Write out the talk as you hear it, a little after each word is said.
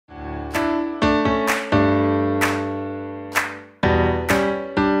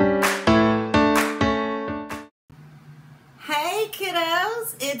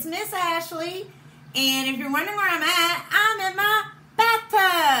kiddos, it's Miss Ashley, and if you're wondering where I'm in my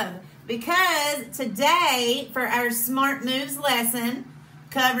bathtub, because today, for our Smart Moves lesson,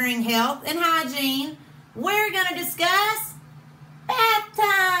 covering health and hygiene, we're going to discuss bath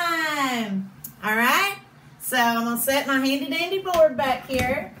time. Alright, so I'm going to set my handy dandy board back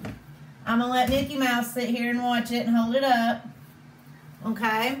here. I'm going to let Mickey Mouse sit here and watch it and hold it up.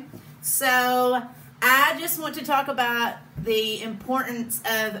 Okay, so I just want to talk about the importance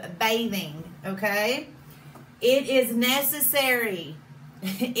of bathing, okay? It is necessary.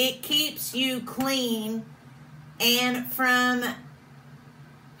 It keeps you clean and from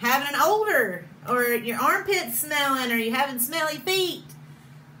having an odor or your armpits smelling or you having smelly feet.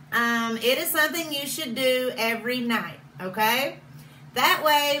 It is something you should do every night, okay? That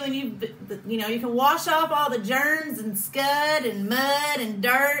way, when you can wash off all the germs and scud and mud and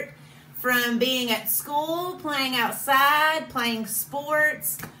dirt from being at school, playing outside, playing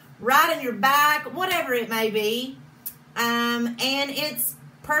sports, riding your bike, whatever it may be. And it's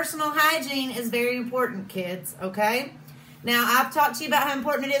personal hygiene is very important, kids, okay? Now, I've talked to you about how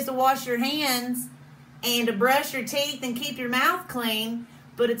important it is to wash your hands and to brush your teeth and keep your mouth clean,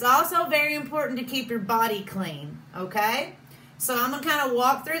 but it's also very important to keep your body clean, okay? So I'm going to kind of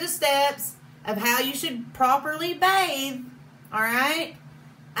walk through the steps of how you should properly bathe, all right?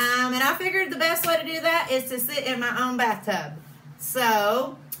 And I figured the best way to do that is to sit in my own bathtub.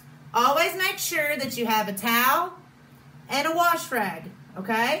 So always make sure that you have a towel and a wash rag,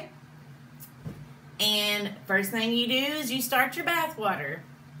 okay? And first thing you do is you start your bath water,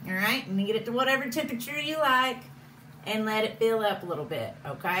 all right? And you get it to whatever temperature you like and let it fill up a little bit,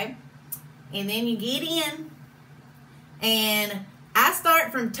 okay? And then you get in, and I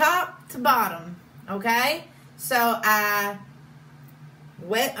start from top to bottom, okay? So I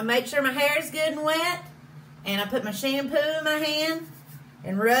make sure my hair is good and wet, and I put my shampoo in my hand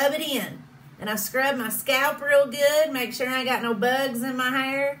and rub it in. And I scrub my scalp real good, make sure I ain't got no bugs in my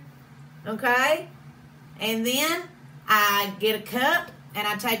hair, okay? And then I get a cup, and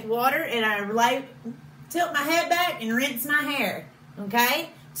I take water, and I tilt my head back and rinse my hair, okay?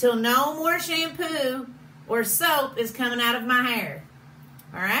 Till no more shampoo or soap is coming out of my hair,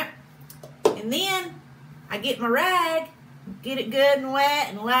 all right? And then I get my rag, get it good and wet,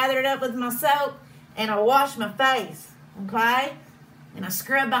 and lather it up with my soap, and I wash my face, okay? And I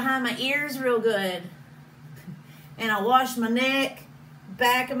scrub behind my ears real good. And I wash my neck,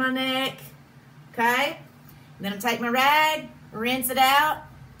 back of my neck, okay? And then I take my rag, rinse it out,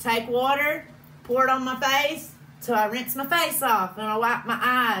 take water, pour it on my face till I rinse my face off, and I wipe my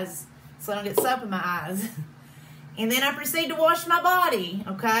eyes so I don't get soap in my eyes. And then I proceed to wash my body,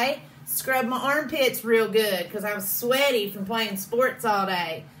 okay? Scrub my armpits real good because I was sweaty from playing sports all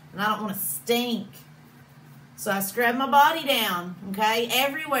day, and I don't want to stink. So I scrub my body down, okay,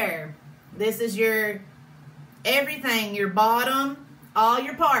 everywhere. This is your everything, your bottom, all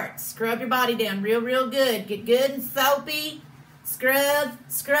your parts. Scrub your body down real, real good. Get good and soapy.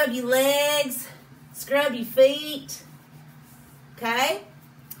 Scrub your legs, scrub your feet, okay?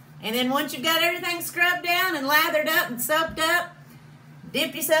 And then once you've got everything scrubbed down and lathered up and soaped up,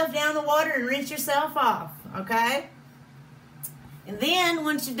 dip yourself down in the water and rinse yourself off, okay? And then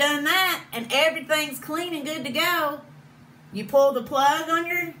once you've done that and everything's clean and good to go, you pull the plug on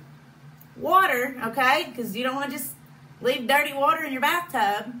your water, okay? Because you don't want to just leave dirty water in your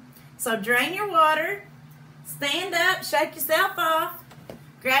bathtub. So drain your water, stand up, shake yourself off,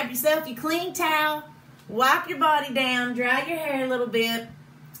 grab yourself your clean towel, wipe your body down, dry your hair a little bit,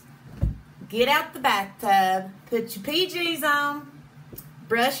 get out the bathtub, put your PJs on,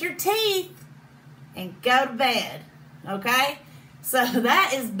 brush your teeth, and go to bed, okay? So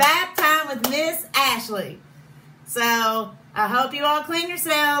that is bath time with Miss Ashley. So I hope you all clean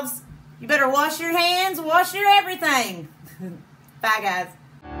yourselves. You better wash your hands, wash your everything. Bye, guys.